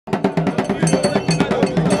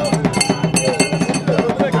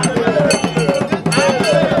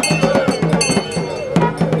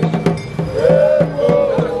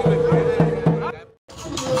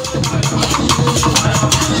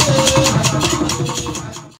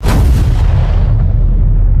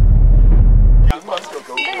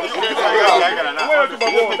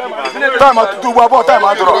Time to do what time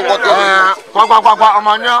I draw.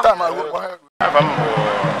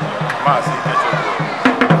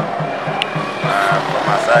 Ekpo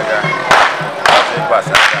Asaga, Ekpo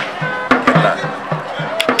Asaga,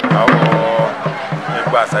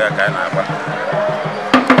 Ekpo Asaga kind of.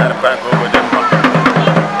 And the bank over there, we're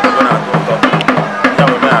going to go. Yeah,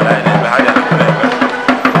 we're not like that.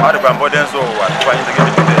 How the Bambodian so what? Trying to get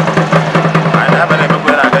it today. I never go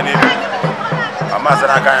again. I'm not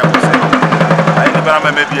saying I can't say. I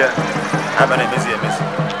never maybe I'm going to miss you.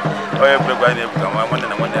 Oh, everybody, one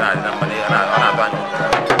and one day I didn't money and I'm not.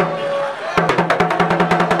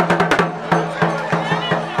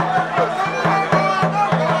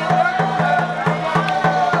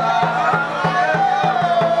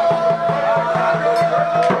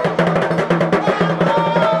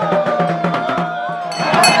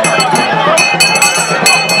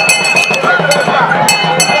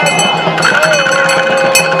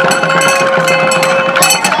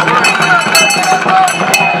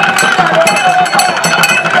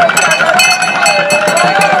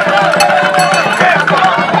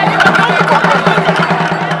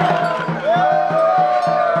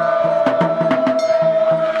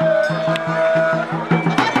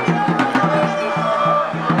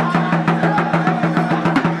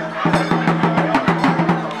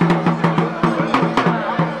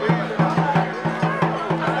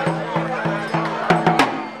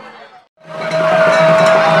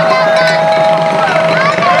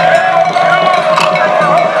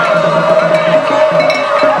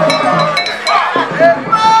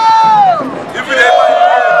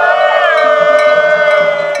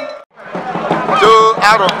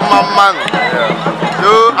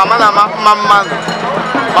 Mamman,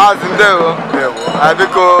 Mazindeo,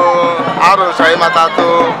 Abiko, Aro Matato,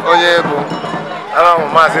 Oyebo,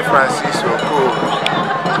 Mazi Francis,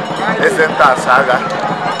 Ekpo Asaga,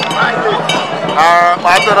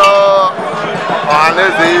 Patro,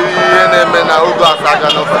 Anezi, Mena Ugo Asaga,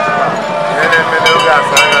 no Mena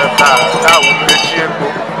Asaga,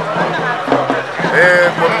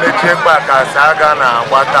 Ekpo Asaga, na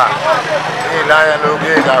Wata, Lion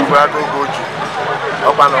Oge,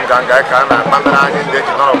 Open on Ganga, Pandana, they did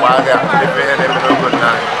not buy their living good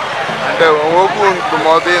night. And they were walking to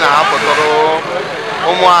Modena, Apotoro,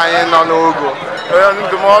 Omai, and Ogo.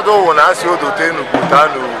 The model when I saw the ten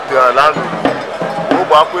Butanu, the Alano,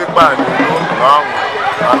 Ubaqui, long.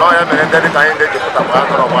 I know I'm in the time they put a man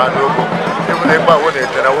on one logo. Even if I wouldn't,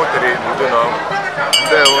 then I would know.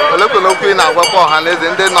 They were looking at what Hannes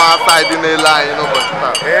and then outside in the line, you know.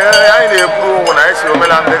 I approve when I see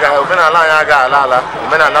Melan de Galaga, Lala,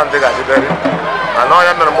 Menan de Gaziberry. I know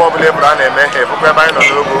I'm a mobile brand and make a book by no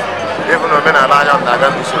logo, even though men are lying on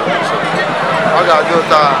Nagan. I got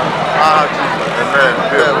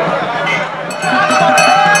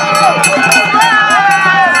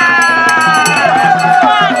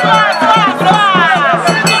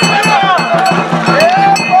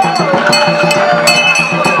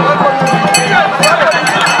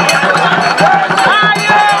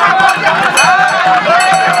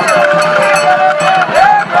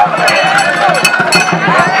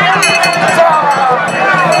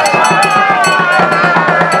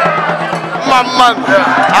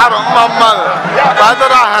Mamman,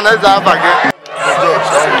 Padra Hanaza Bagay.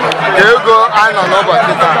 You go, I don't know about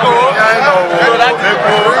it. I know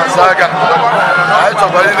Ekpo Asaga. I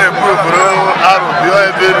told you ARO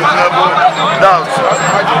doubts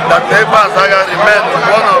that Ekpo Asaga remains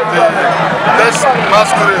one of the best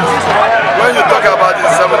masquerades. When you talk about the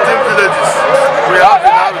 17 villages we have in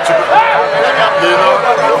Arochukwu, you know,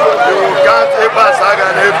 you can't Ekpo Asaga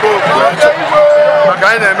and Ekpo MASQUERADE.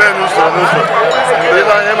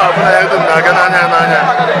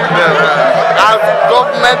 As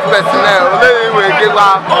government personnel, they will give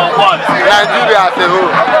up Nigeria as a whole.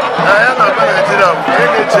 I am not Nigeria.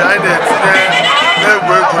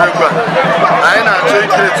 I am not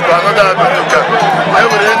taking to another America.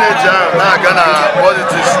 Every energy now gonna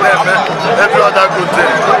politics, every other good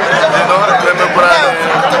thing. You know,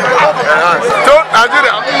 so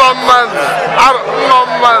Nigeria, man,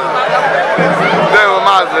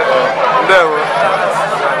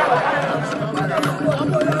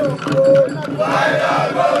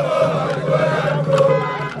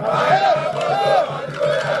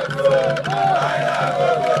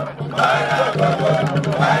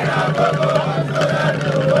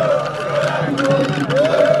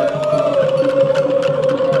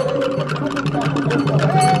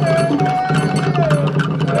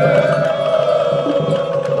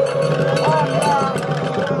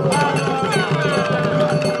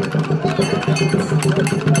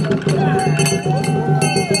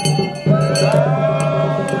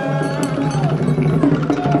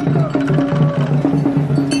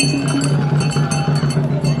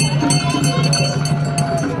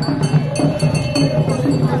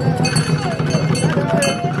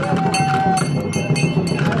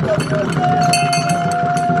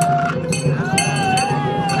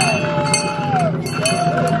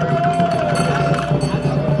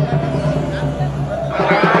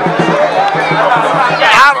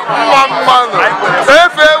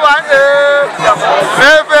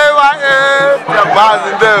 Maazị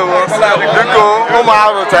ndewo. Biko ụmụ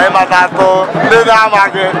arụ chọrọ ịmata atụ ndị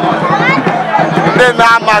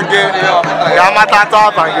na-amaghị ga-amata atụ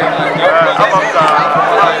afa gị.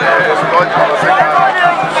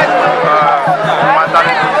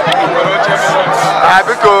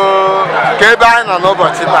 Biko ka ebe anyị nọ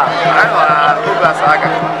n'ụbọchị taa. Anyị nọ na Ekpo Asaga.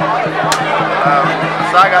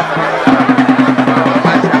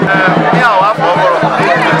 Ihe ahụ afọ ọhụrụ.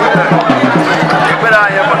 Ekpere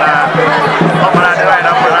anyị bụ na ọ mara adịrị anyị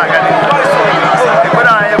na mma na-aga n'ihu. Ekpere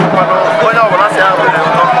anyị bụkwanụ onye ọbụla si ahụ dị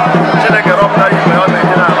ụtọ. Chineke rọpụtara igwe ọ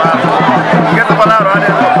na-eji na-arụ ahụ. Nke tụkwana arụ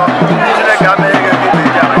adịghị ụtọ. Chineke ameghị gị ebe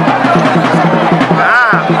iji ala.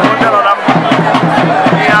 Ndị nọ na mma.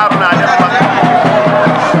 Ihe arụ na-adị mma.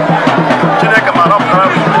 Chineke ma rọpụtara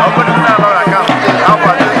ọ bụrụ na alọrọ aka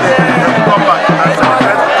akwa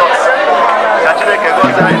ka Chineke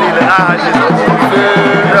gọzie anyị niile n'aha Jizọs.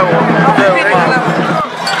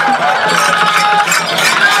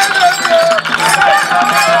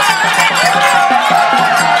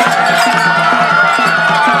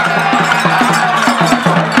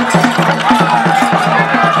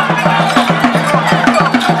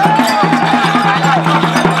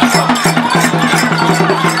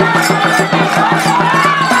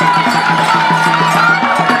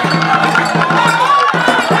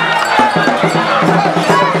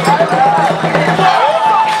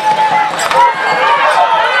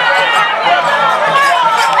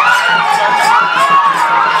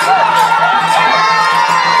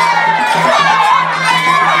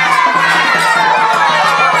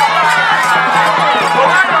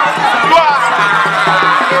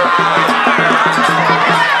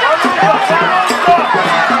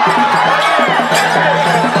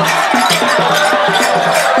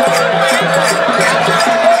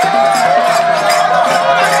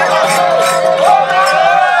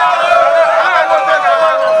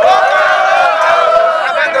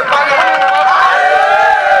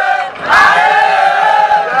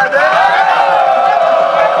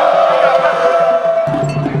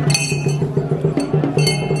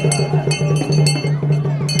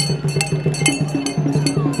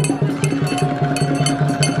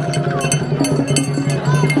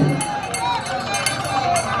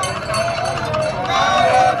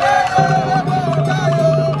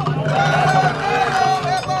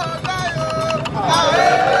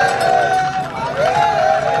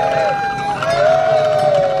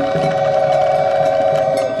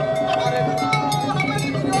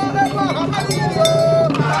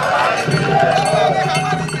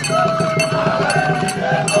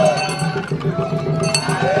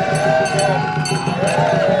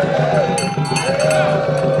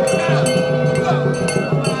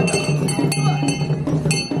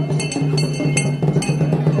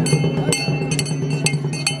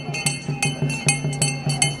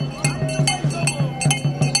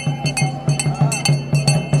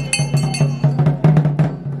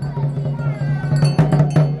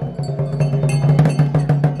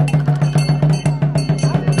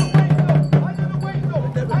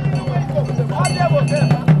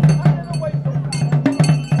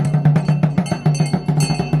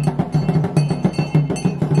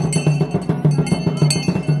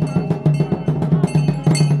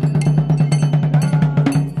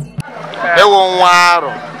 Ewo nwa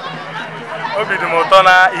arụ. Obi dị m ụtọ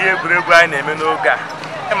na ihe egwuregwu anyị na-eme n'oge a.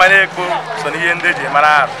 Ịma na Ekpo so n'ihe ndị eji mara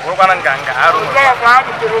arụ. Bụrụkwana nganga arụ.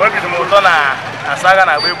 Obi dị m ụtọ na Asaga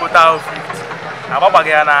na-agba Ekpo taa 5th. Agbagbaghị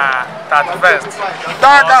ya na 31st.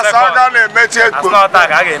 Taa ka Asaga na-emechi Ekpo. Asị na taa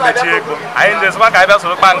ka a ga-emechi Ekpo. Anyị ndị ezigbo ka anyị bịa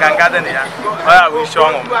soro kpa nganga dị na ya. Ọ ya bụ isi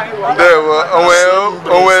ọṅụ m. Ndewo,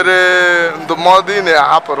 o nwere ndụmọdụ ị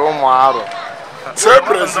na-ahapụrụ ụmụ arụ?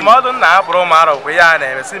 Ndụmọdụ nna hapụrụ ụmụ arụ bụ ya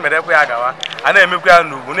na-eme si merekwa ya gawa. A na-emekwa ya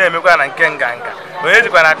n'ugwu, na-emekwa ya na nke nganga. Onye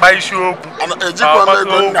jikwa na-akpa isi okwu. Ejikwa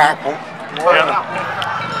ego nna akpụ.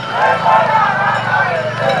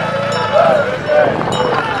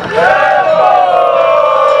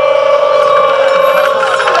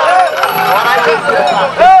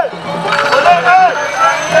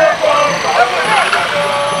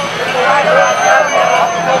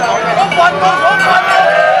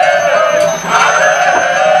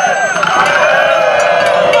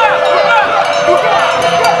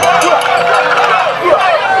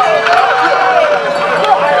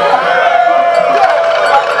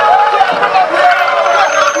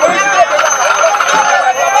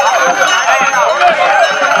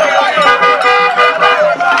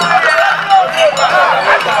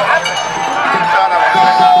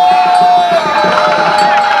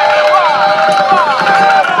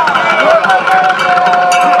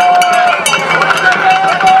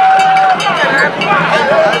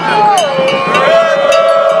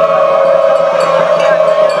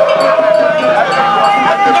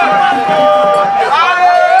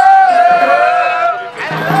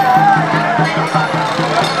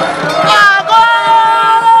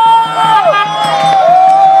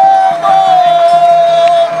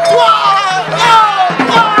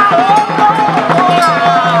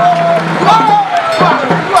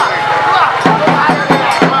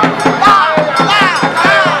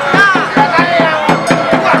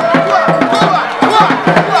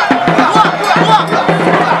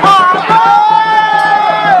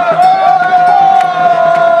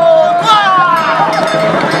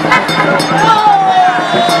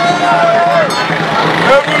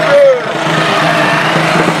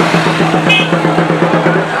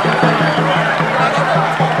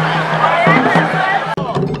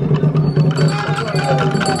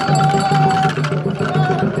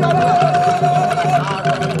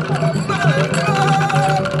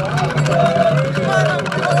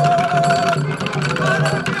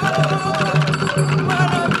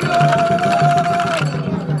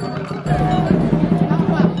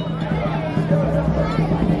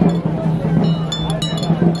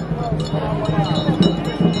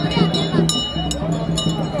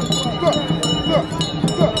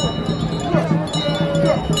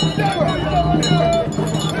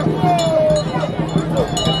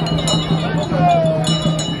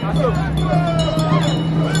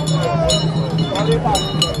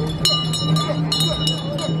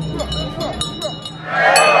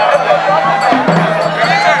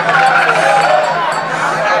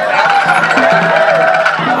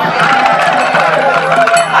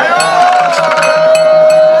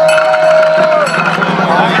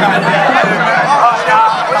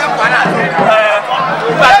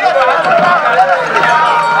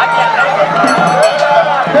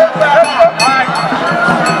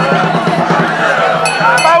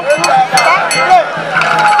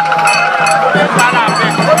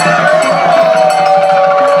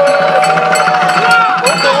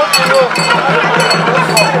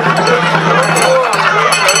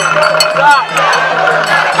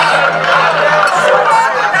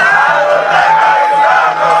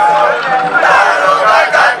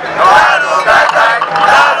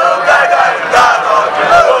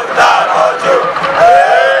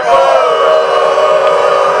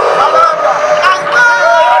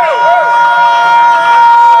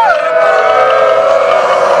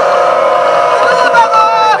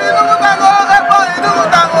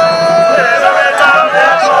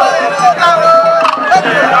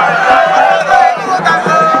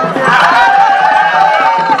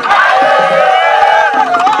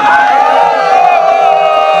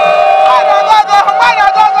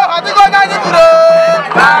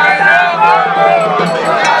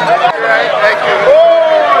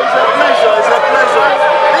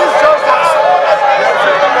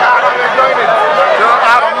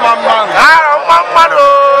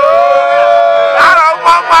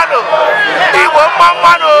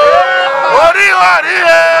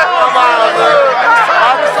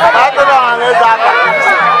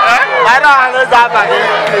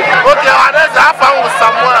 Okay, ọhaneze afọ ahụ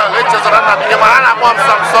Samuel echezọrọ na nke ma a na-akpọ m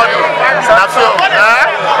Samsoni na film.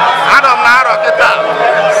 Anọ m na arọ kịta.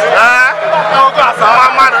 Nwa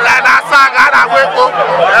mmadụ na-asa aga a na-agwa ekpo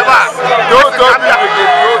ebe a.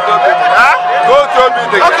 Otu obi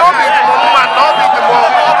dị m mma na obi dị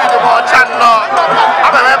m ọcha nnọọ.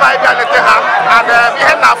 Abịa m ebe anyị bịa lete ha na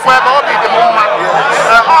ihe na-afụ ebe obi dị m mma.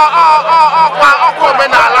 Ọkwa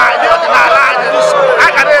omenala anyị, ọdịnala anyị. A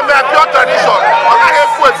ga na-eme pure tradition. Ọ gaghị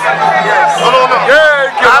efu efu.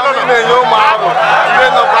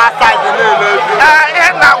 Ihe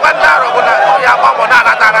na-agwa ndị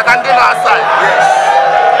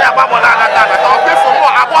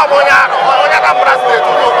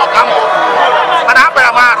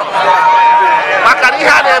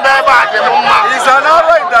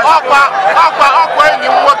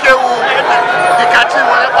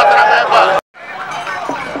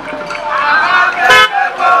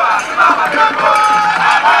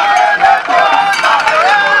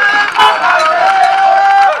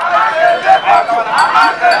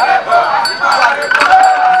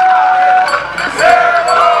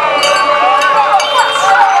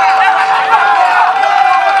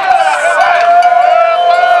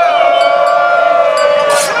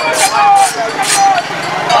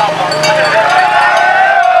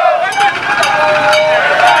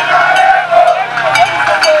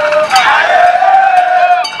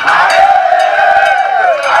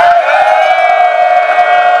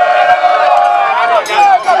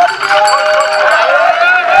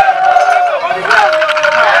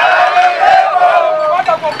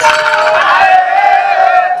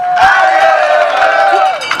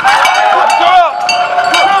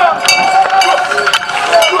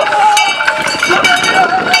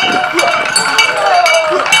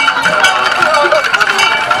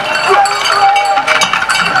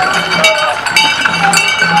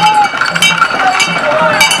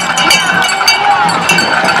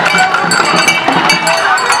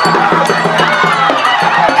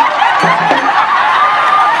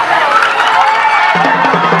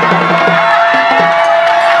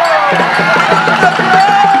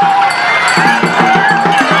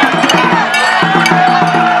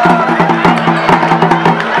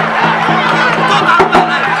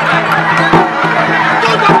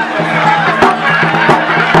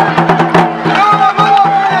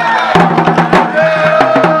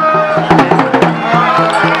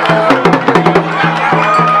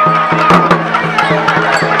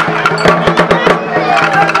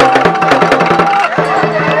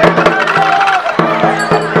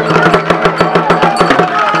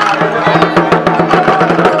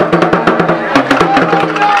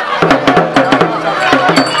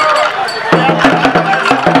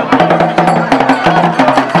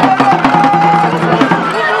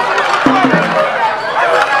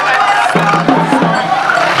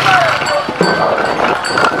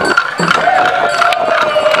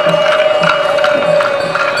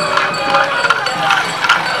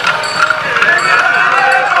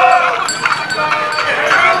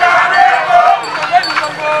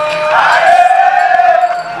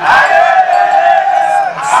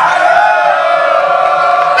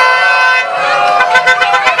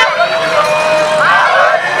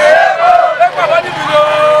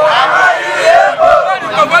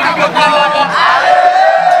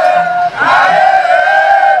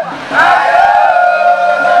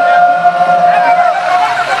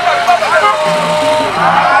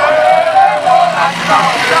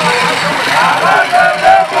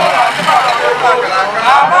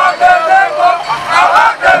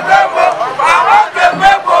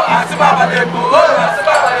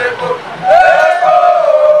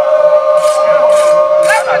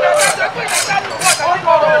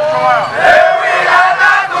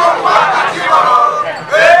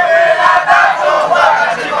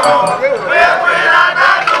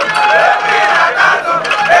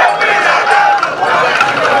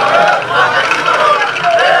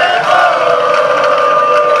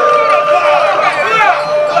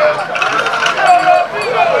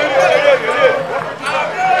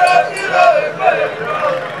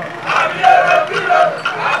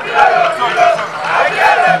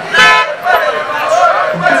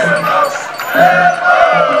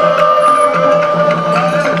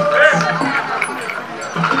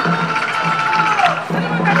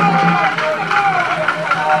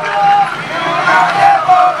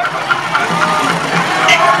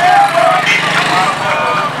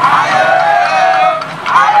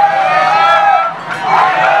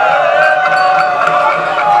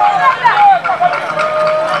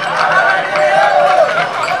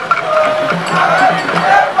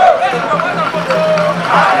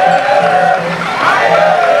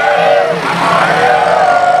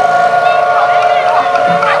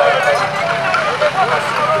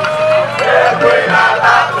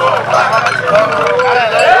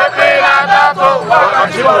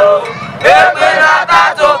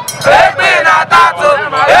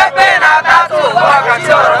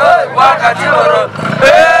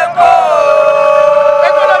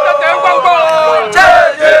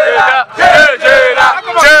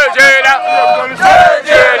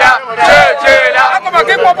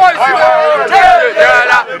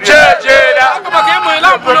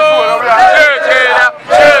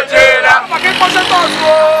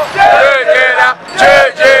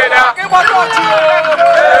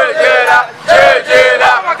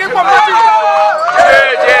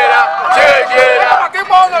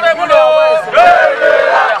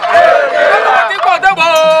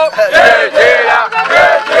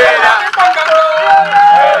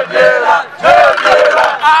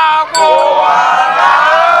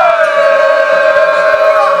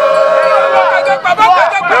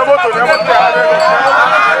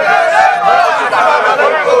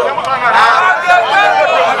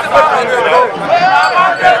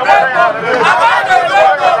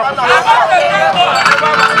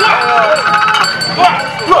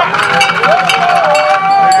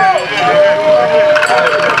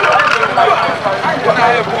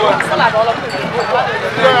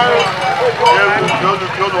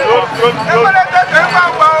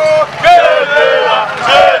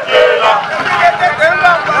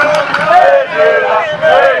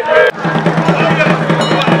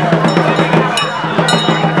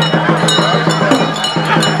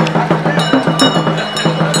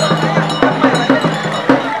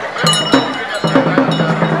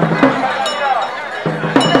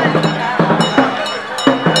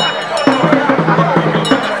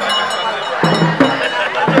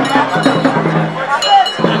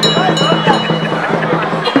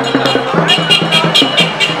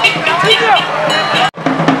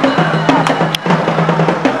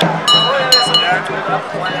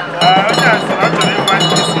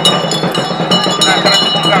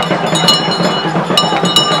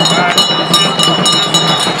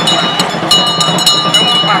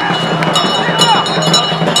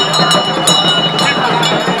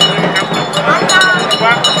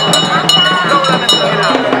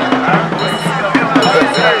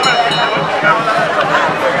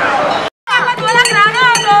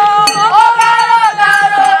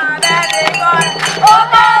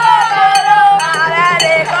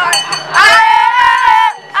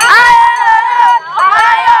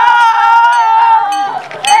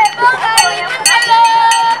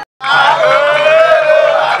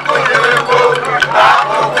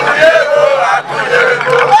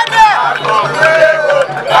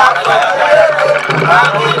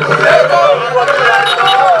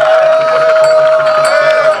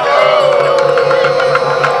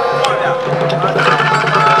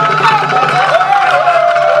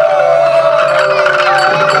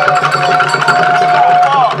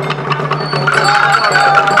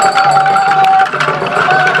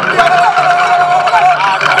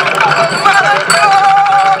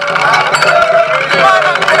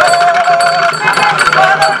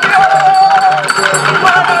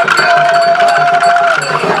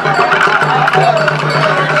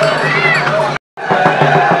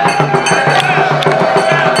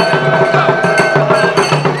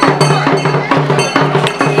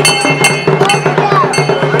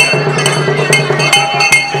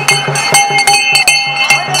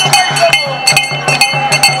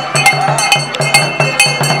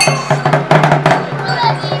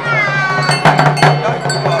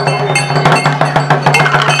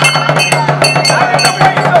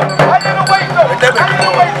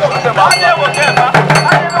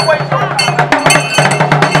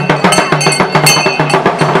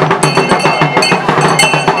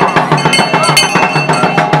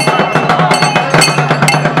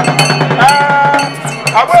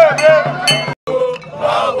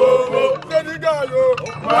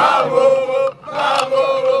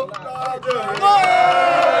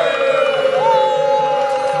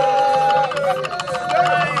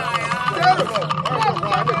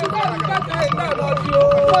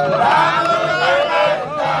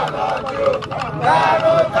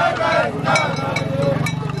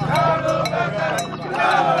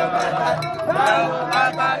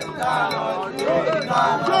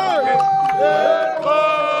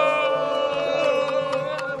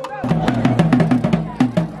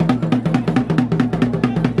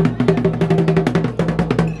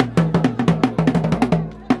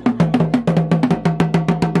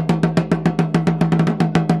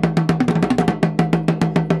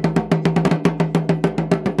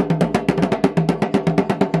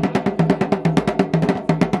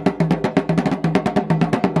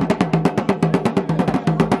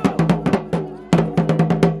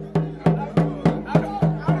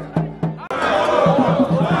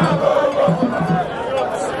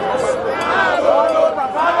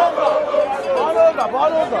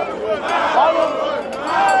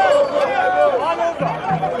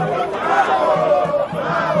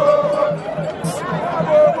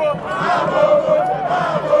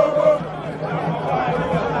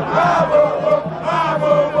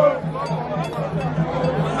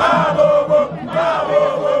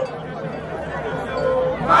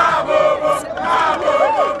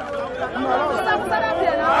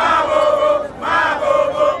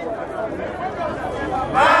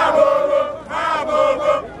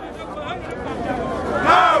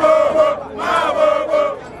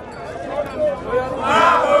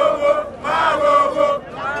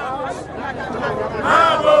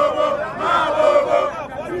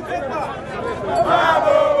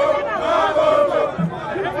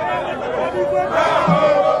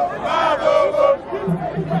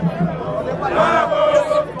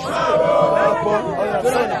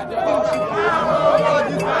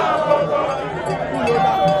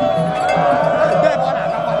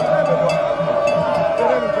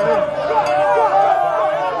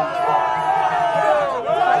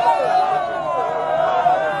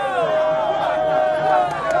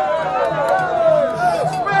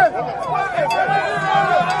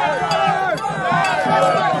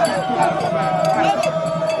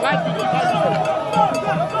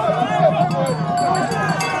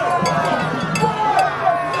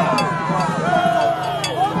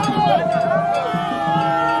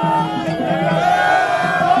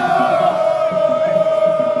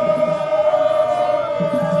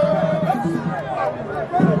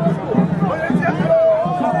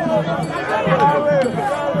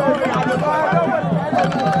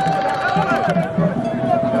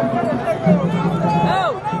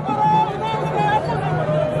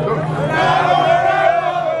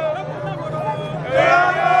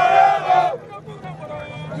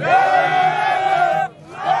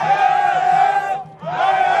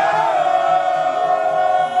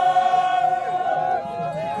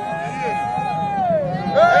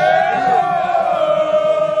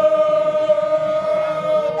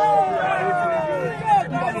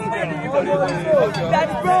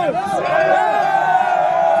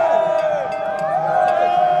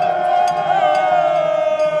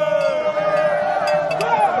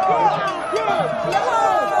Thank you.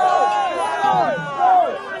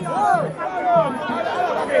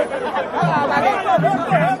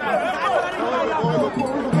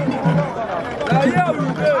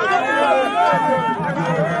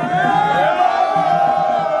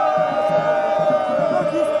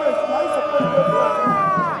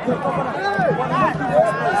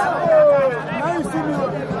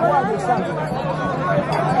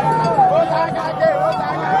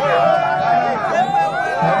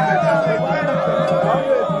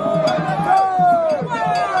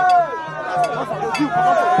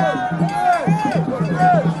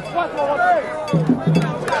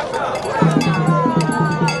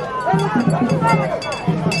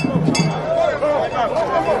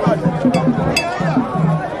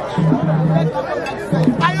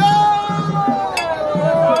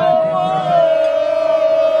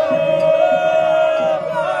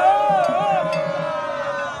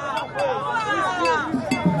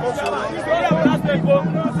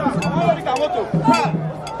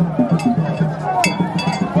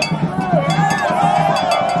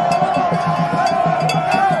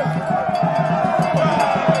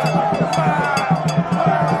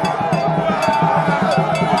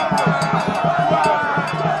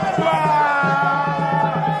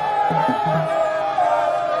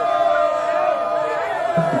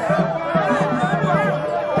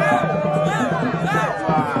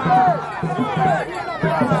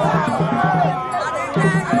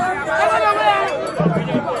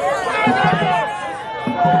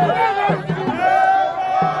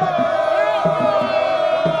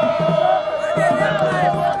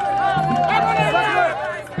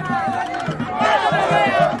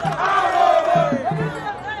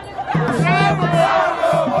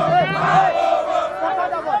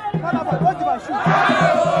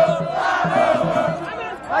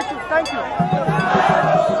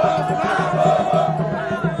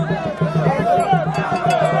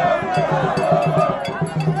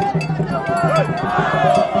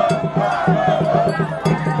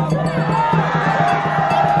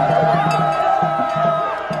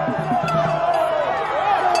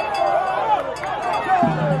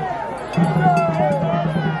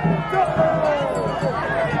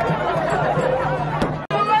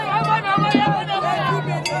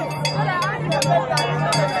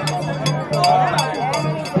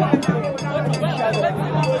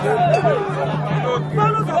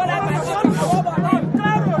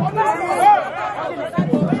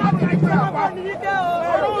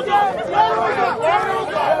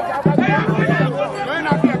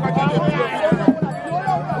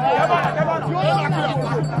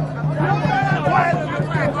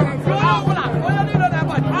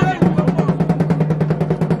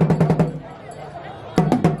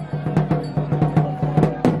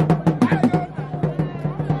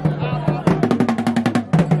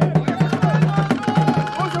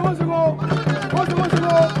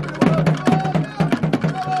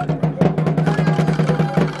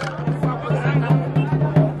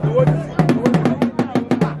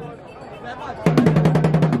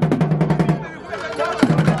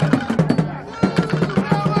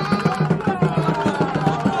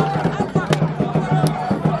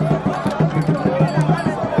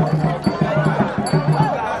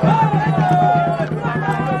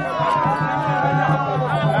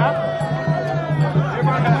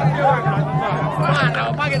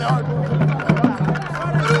 Pague